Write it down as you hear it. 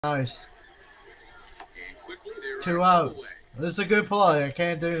Nice. And quickly, there 2 are 2 outs. away. This is a good play. I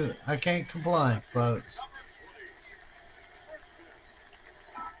can't complain, folks.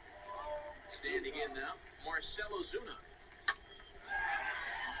 Standing in now, Marcelo Zuna.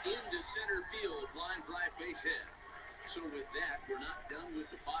 Into center field, line drive base hit. So with that, we're not done with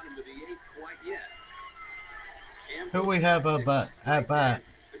the bottom of the 8th quite yet. Who we have at bat? But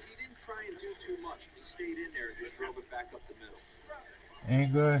he didn't try and do too much. He stayed in there and just drove it back up the middle.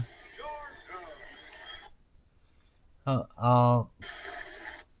 Angry.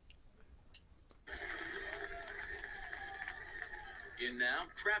 In now,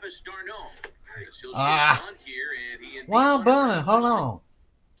 Travis d'Arnaud. Wow, bunny, hold on.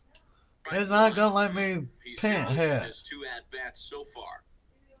 It's not gonna let me pin hit. His 2 at-bats so far.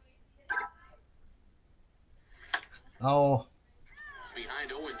 Oh. Behind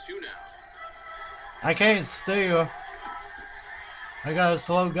 0-2 now. I can't steal. I got a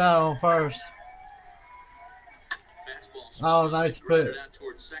slow guy on first. Oh, nice pitch. On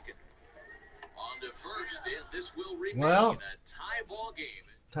to first, and this will remain Well, a tie ball game.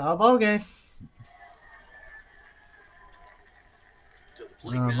 Tie ball game.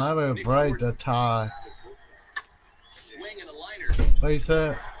 Maybe break the tie. Swing and a liner. Face it.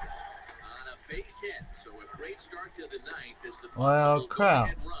 On a base hit, so a great start to the 9th as the Well, crap.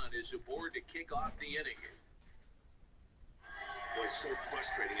 go-ahead run is aboard to kick off the inning. Boy, it's so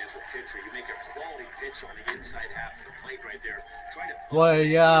frustrating as a pitcher. You make a quality pitch on the inside half of the plate right there. Well,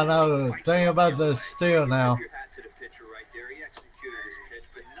 yeah, I know the thing about the steal now.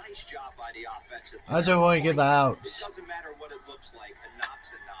 I just want to get the outs. It doesn't matter what it looks like. A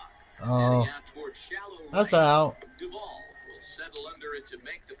knock's a knock. Oh, that's out. Duvall will settle under it to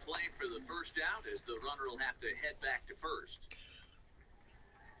make the play for the first out as the runner will have to head back to first.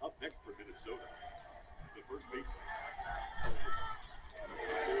 Up next for Minnesota, the first baseman.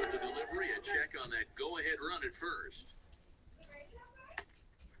 For the delivery, a check on that go-ahead run at first.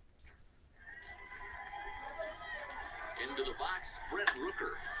 Into the box, Brent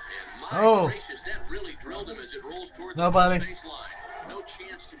Rooker. And my gracious, that really drilled him as it rolls toward the first baseline. No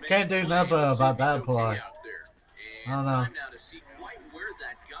chance to make Can't do nothing about that play. Out there. And time now to see quite where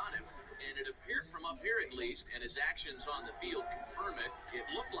that got him. And it appeared from up here at least, and his actions on the field confirm it. It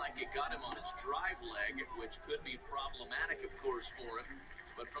looked like it got him on his drive leg, which could be problematic, of course, for him.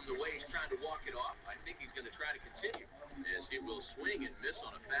 But from the way he's trying to walk it off, I think he's going to try to continue. As he will swing and miss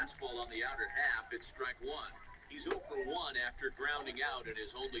on a fastball on the outer half, it's strike 1. He's 0 for 1 after grounding out in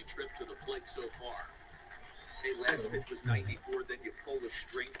his only trip to the plate so far. Hey, last pitch was 94, then you pulled a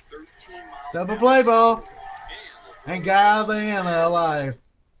string 13 miles. Double play ball. And got out of the end alive.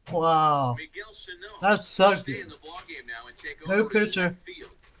 Wow. That sucked. New pitcher.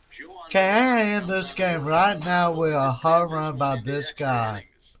 Can I end this game right now with a home run by this guy?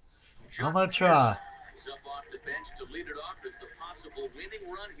 I'm going to try. He's up off the bench to lead it off as the possible winning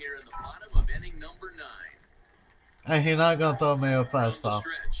run here in the bottom of inning number 9. And he's not going to throw me a fastball.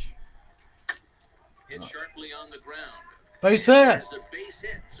 Hit sharply on the ground. Base hit. It's a base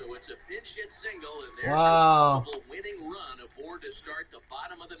hit, so it's a pinch hit single, and there's a possible winning run aboard to start the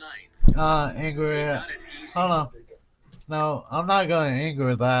bottom of the 9th. Angry. Hold on. No, I'm not going to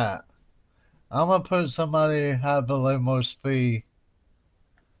angry that. I'm going to put somebody who has a little more speed.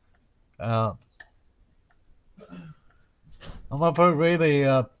 I'm going to put really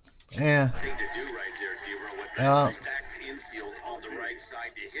up. Yeah. Thing to do right there, D-Row, with that stacked infield on the right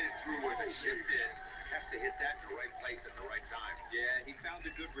side to hit it through where the shift is. Have to hit that in the right place at the right time. Yeah, he found a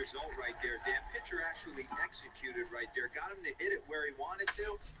good result right there, Dan. Pitcher actually executed right there. Got him to hit it where he wanted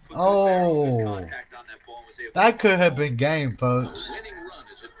to. Oh, contact on that ball, was able that could have been game, folks. Winning run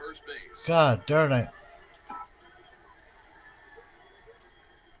is at first base. God darn it.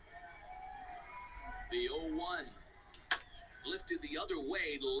 The 0-1 lifted the other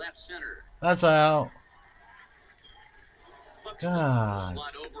way to left center. That's out. God.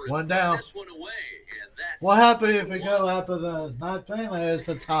 One down. What happened if we go after the 9th inning? It's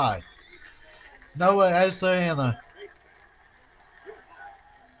a tie. No way, extra inning.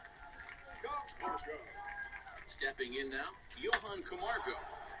 Stepping in now, Johan Camargo,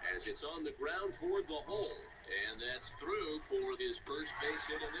 as it's on the ground toward the hole. And that's through for his first base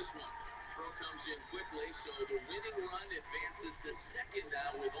hit in this one. Throw comes in quickly, so the winning run advances to second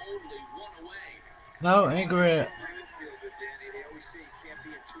now with only 1 away. No, angry. They always say you can't be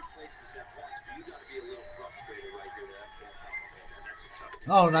in 2 places at once, but you got to be a little frustrated right here.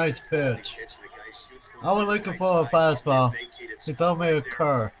 Oh, nice pitch. I was looking for a fastball. He threw me a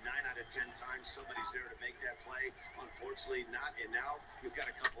curve. 9 out of 10 times somebody's there to make that play. Unfortunately, not. And now we've got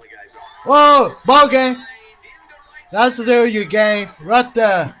a couple of guys off. Whoa, ball game. That's the do your game right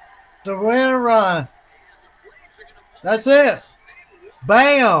there. The win and run. That's it.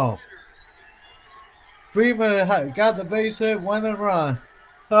 Bam. Freeman got the base hit, win and run.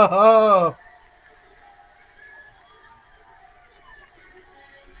 Ho ho.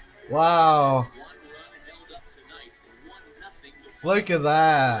 Wow. Look at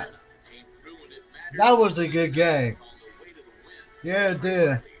that. That was a good game. Yeah, it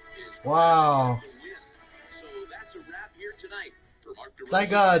did. Wow.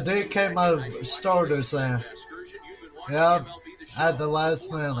 Thank God I did keep my starters in. Yep, at the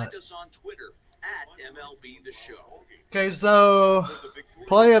last minute. Okay, so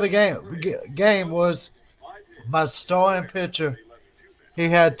play of the game was my starting pitcher. He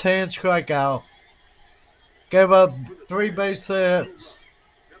had 10 strikeout. Gave up 3 base hits.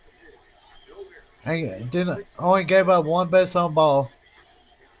 And didn't only gave up 1 base on ball.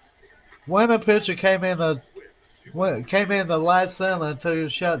 When the pitcher came in the last inning to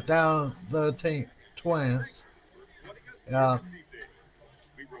shut down the Twins. Yeah.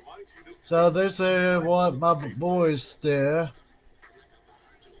 So this is what my boys did.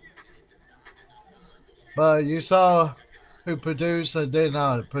 But you saw who produced and did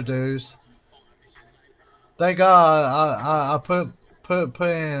not produce. Thank God I put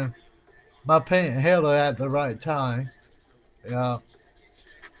in my pin hitter at the right time. Yeah.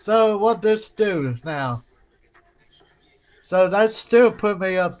 So what this do now? So that still put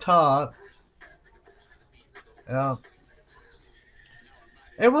me up top. Yeah.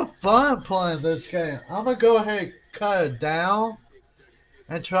 It was fun playing this game. I'm gonna go ahead and cut it down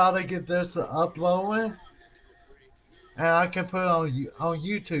and try to get this uploading. And I can put it on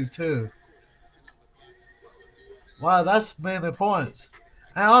YouTube too. Wow, that's many points.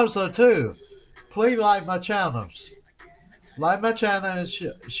 And also too, please like my channels. Like my channel and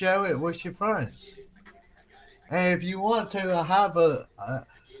share it with your friends. And if you want to, I have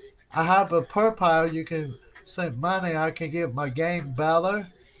a PayPal. You can send money. I can get my game better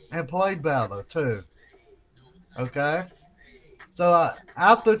and play better too. Okay. So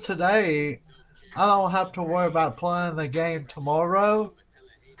after today, I don't have to worry about playing the game tomorrow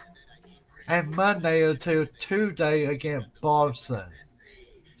and Monday until Tuesday against Boston.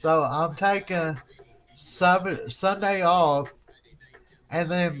 So I'm taking Sunday off, and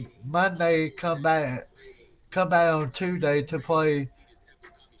then Monday come back on Tuesday to play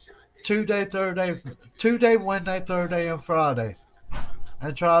Tuesday, Wednesday, Thursday, and Friday,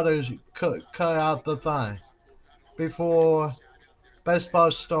 and try to cut out the thing before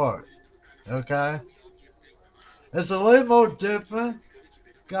baseball start. Okay, it's a little more different,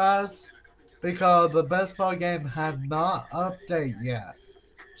 guys, because the baseball game have not updated yet.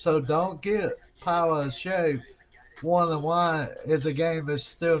 So don't get power of shape wondering why if the game is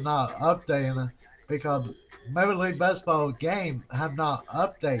still not updating because Major League Baseball game have not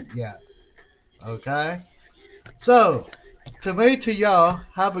updated yet. Okay? So, to me, to y'all,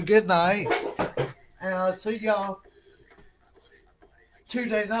 have a good night. And I'll see y'all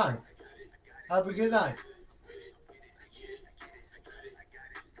Tuesday night. Have a good night.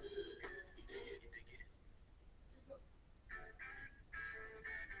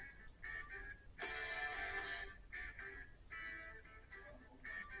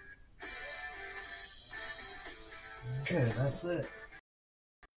 Okay, that's it.